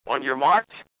On your mark,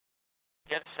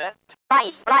 get set.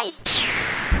 Right.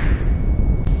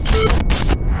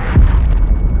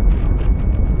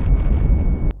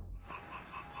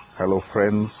 Hello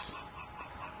friends,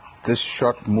 this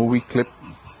short movie clip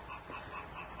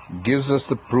gives us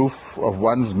the proof of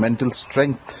one's mental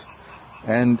strength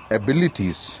and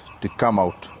abilities to come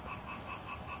out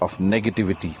of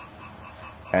negativity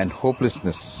and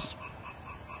hopelessness.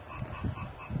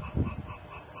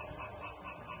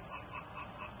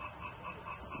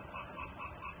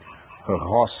 A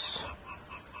horse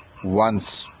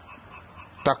once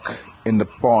stuck in the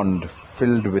pond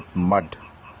filled with mud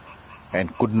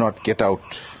and could not get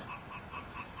out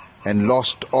and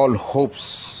lost all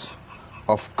hopes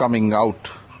of coming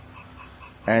out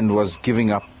and was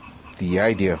giving up the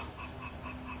idea.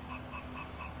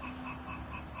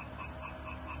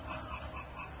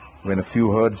 When a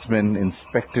few herdsmen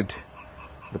inspected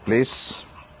the place,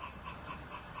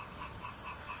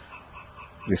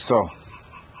 we saw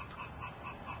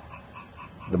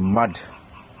the mud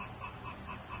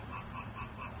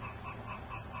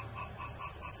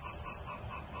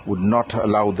would not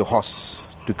allow the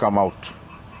horse to come out.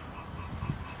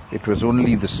 It was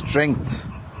only the strength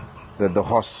that the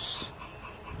horse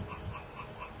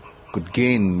could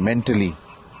gain mentally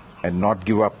and not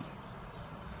give up.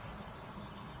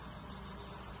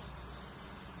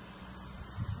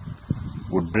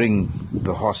 Would bring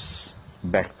the horse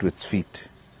back to its feet.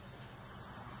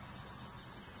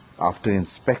 After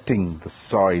inspecting the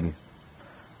soil,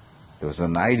 there was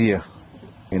an idea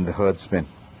in the herdsman.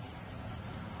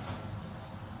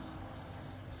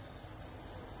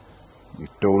 He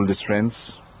told his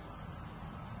friends,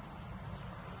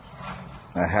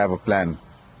 I have a plan.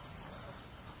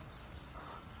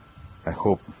 I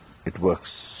hope it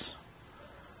works.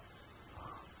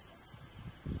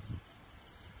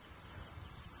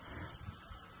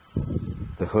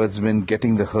 The herdsman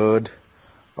getting the herd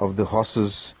of the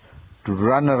horses to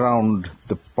run around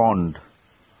the pond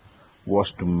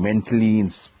was to mentally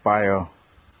inspire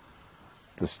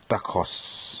the stuck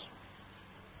horse,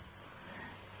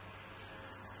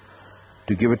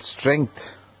 to give it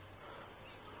strength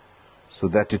so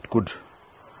that it could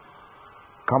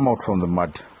come out from the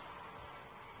mud.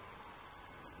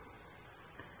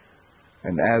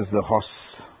 And as the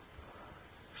horse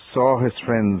saw his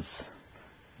friends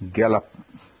gallop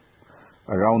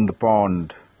around the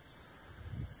pond,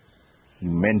 he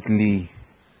mentally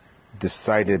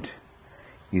decided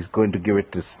he's going to give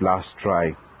it his last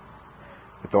try.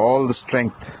 With all the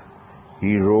strength,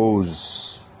 he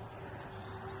rose.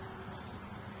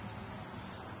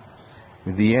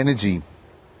 With the energy,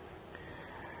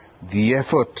 the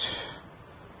effort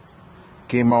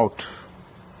came out.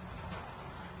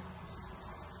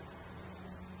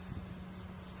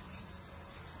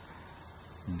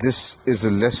 This is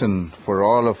a lesson for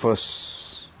all of us,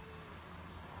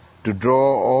 to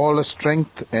draw all our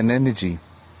strength and energy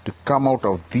to come out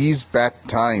of these bad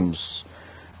times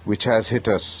which has hit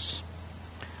us.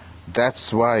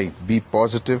 That's why be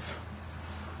positive,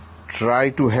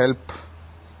 try to help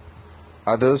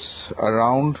others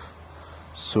around.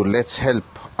 So let's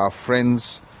help our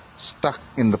friends stuck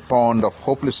in the pond of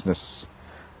hopelessness,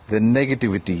 the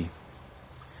negativity,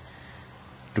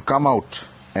 to come out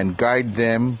and guide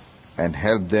them and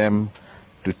help them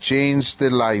to change their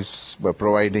lives by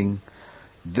providing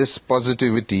this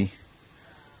positivity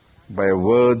by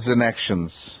words and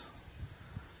actions,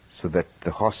 so that the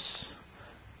horse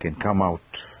can come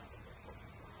out.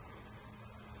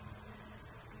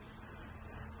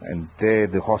 And there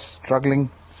the horse, struggling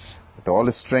with all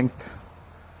his strength,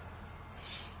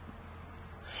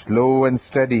 slow and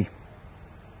steady,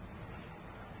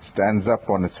 stands up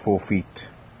on its 4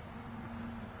 feet,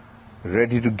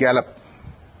 ready to gallop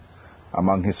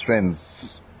among his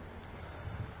friends.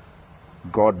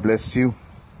 God bless you.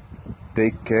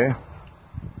 Take care.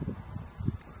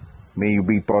 May you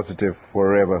be positive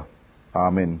forever.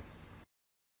 Amen.